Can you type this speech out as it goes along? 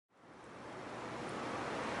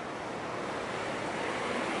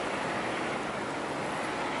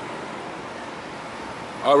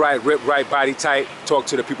All right, RipRight, body tight. Talk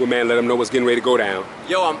to the people, man. Let them know what's getting ready to go down.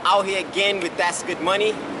 Yo, I'm out here again with That's Good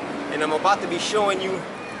Money, and I'm about to be showing you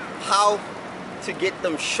how to get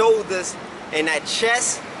them shoulders and that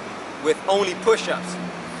chest with only push-ups.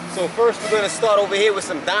 So first we're going to start over here with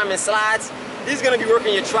some diamond slides. These are going to be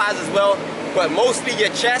working your tries as well, but mostly your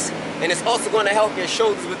chest, and it's also going to help your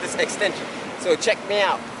shoulders with this extension. So check me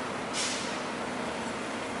out.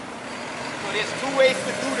 So there's two ways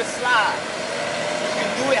to do the slide. You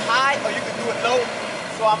can do it high or you can do it low.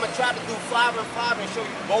 So I'm going to try to do 5 and 5 and show you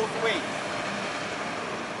both ways.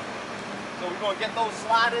 So we're going to get those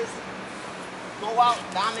sliders, go out,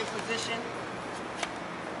 diamond position,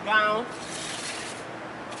 down,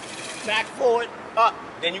 back forward, up.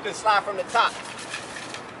 Then you can slide from the top.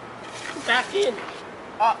 Back in,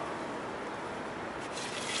 up,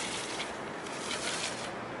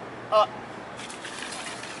 up,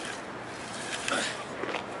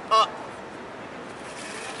 up,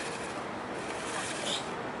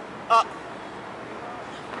 up.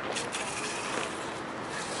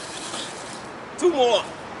 2 more.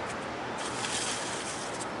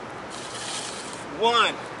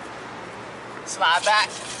 1. Slide back.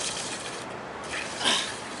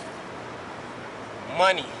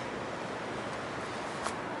 Money.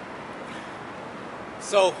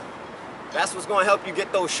 So that's what's going to help you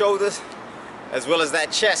get those shoulders as well as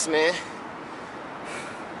that chest, man.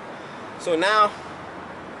 So now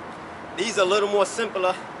these are a little more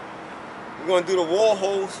simpler. We're going to do the wall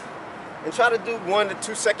holds and try to do 1 to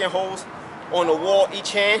 2 second holds on the wall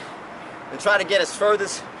each hand and try to get as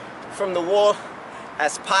furthest from the wall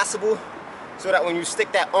as possible so that when you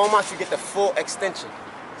stick that arm out you get the full extension.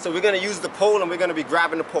 So we're going to use the pole and we're going to be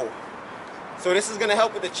grabbing the pole. So this is going to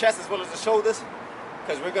help with the chest as well as the shoulders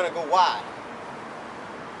because we're going to go wide.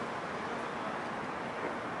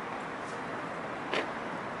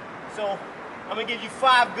 So I'm going to give you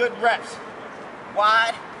 5 good reps.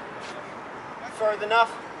 Wide, further enough.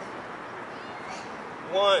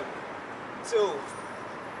 1, 2.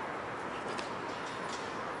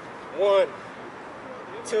 1,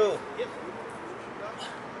 2.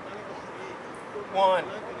 1,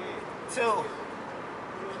 2.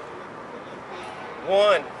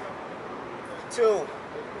 1, 2.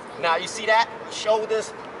 Now you see that?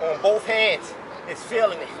 Shoulders on both hands. It's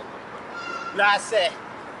feeling it. Like I said,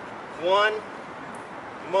 1,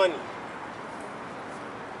 money.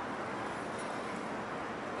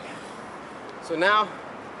 So now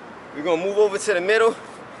we're gonna move over to the middle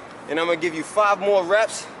and I'm gonna give you 5 more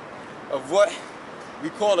reps of what we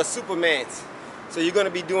call a Superman's. So you're gonna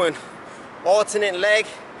be doing alternate leg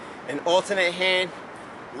and alternate hand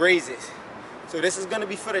raises. So this is gonna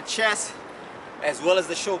be for the chest as well as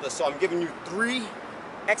the shoulders. So I'm giving you 3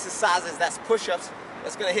 exercises that's push-ups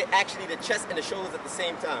that's gonna hit actually the chest and the shoulders at the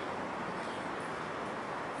same time.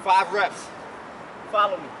 5 reps.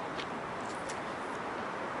 Follow me.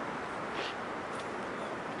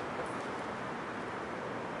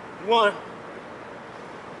 1,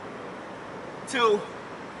 2,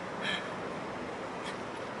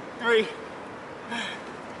 3,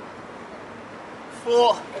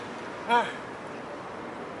 4,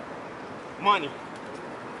 money.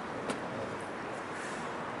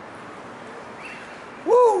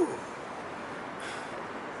 Woo!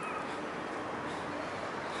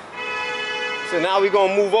 So now we're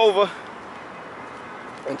gonna move over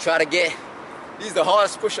and try to get, these are the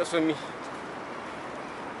hardest push-ups for me.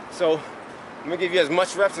 So I'm gonna give you as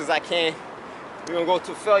much reps as I can. We're gonna go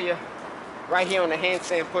to failure right here on the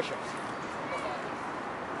handstand push-ups.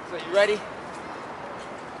 So you ready?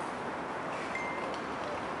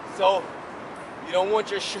 So you don't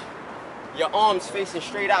want your arms facing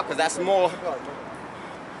straight out because that's more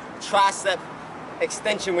tricep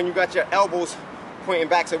extension when you got your elbows pointing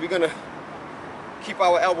back. So we're gonna keep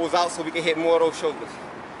our elbows out so we can hit more of those shoulders.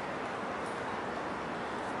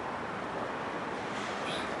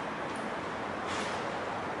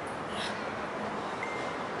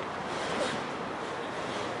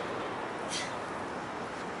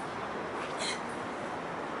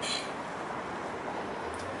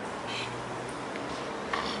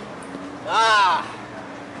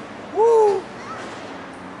 Woo!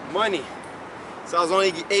 Money. So I was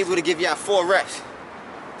only able to give you 4 reps.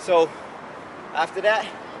 So after that,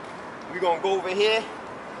 we're gonna go over here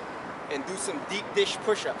and do some deep dish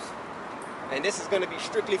push-ups. And this is gonna be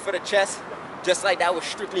strictly for the chest, just like that was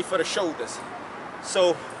strictly for the shoulders.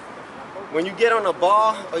 So when you get on a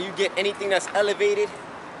bar or you get anything that's elevated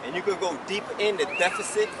and you could go deep in the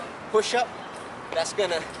deficit push-up, that's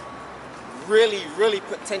gonna really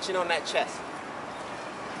put tension on that chest.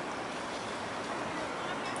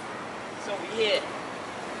 So we here.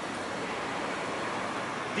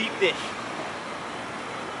 Deep dish.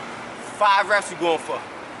 5 reps we're going for.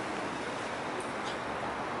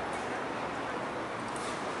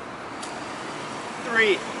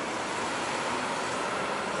 3,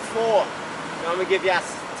 4. Now I'm gonna give y'all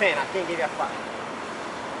 10. I can't give y'all 5.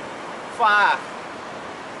 5,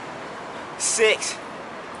 6,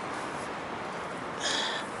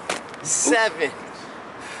 7,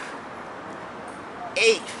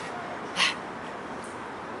 8,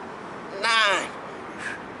 9.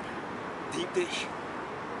 Deep dish.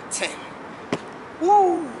 10.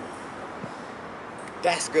 Woo!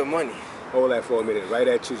 That's good money. Hold that for a minute. Right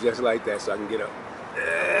at you just like that so I can get up.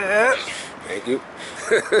 Thank you.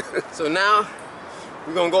 So now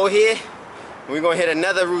we're gonna go here and we're gonna hit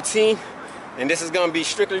another routine, and this is gonna be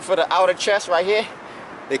strictly for the outer chest right here.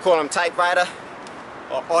 They call them typewriter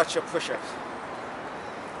or archer push-ups.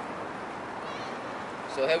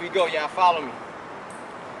 So here we go, y'all, follow me.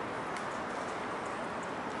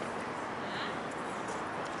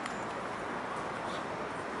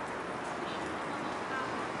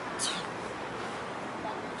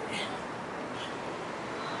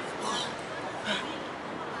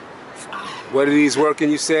 What are these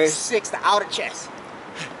working, you say? 6, the outer chest.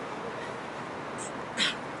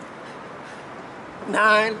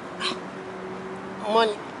 9,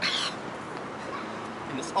 money.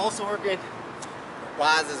 And it's also working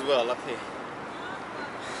wise as well up here.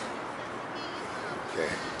 Okay.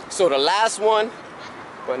 So the last one,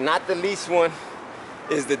 but not the least one,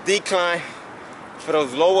 is the decline for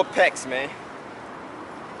those lower pecs, man.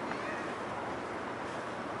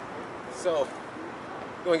 So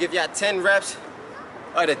we're gonna give y'all 10 reps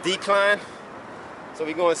of the decline. So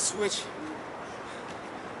we're gonna switch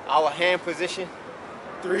our hand position.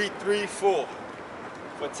 3, 3, 4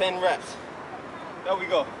 for 10 reps. There we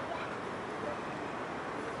go.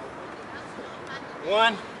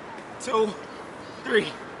 1, 2, 3.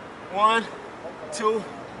 1, 2,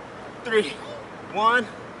 3. 1,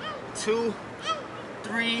 2,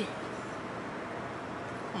 3.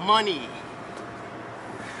 Money.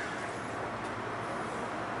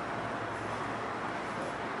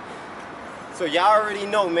 So y'all already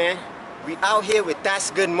know, man, we out here with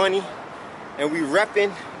That's Good Money, and we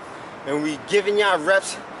repping and we giving y'all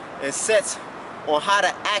reps and sets on how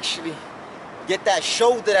to actually get that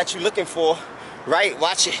shoulder that you're looking for, right?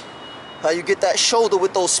 Watch it. How you get that shoulder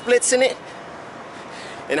with those splits in it,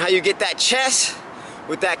 and how you get that chest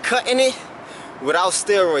with that cut in it without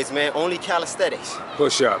steroids, man. Only calisthenics.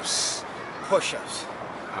 Push-ups. Push-ups.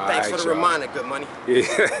 All Thanks right, for the reminder, Good Money.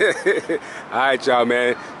 Yeah. All right, y'all,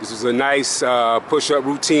 man. This was a nice push-up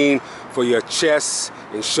routine for your chest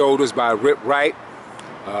and shoulders by RipRight.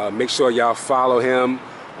 Make sure y'all follow him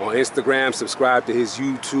on Instagram. Subscribe to his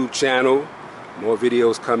YouTube channel. More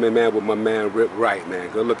videos coming, man, with my man RipRight, man.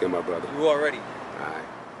 Good looking, my brother. You already. All right.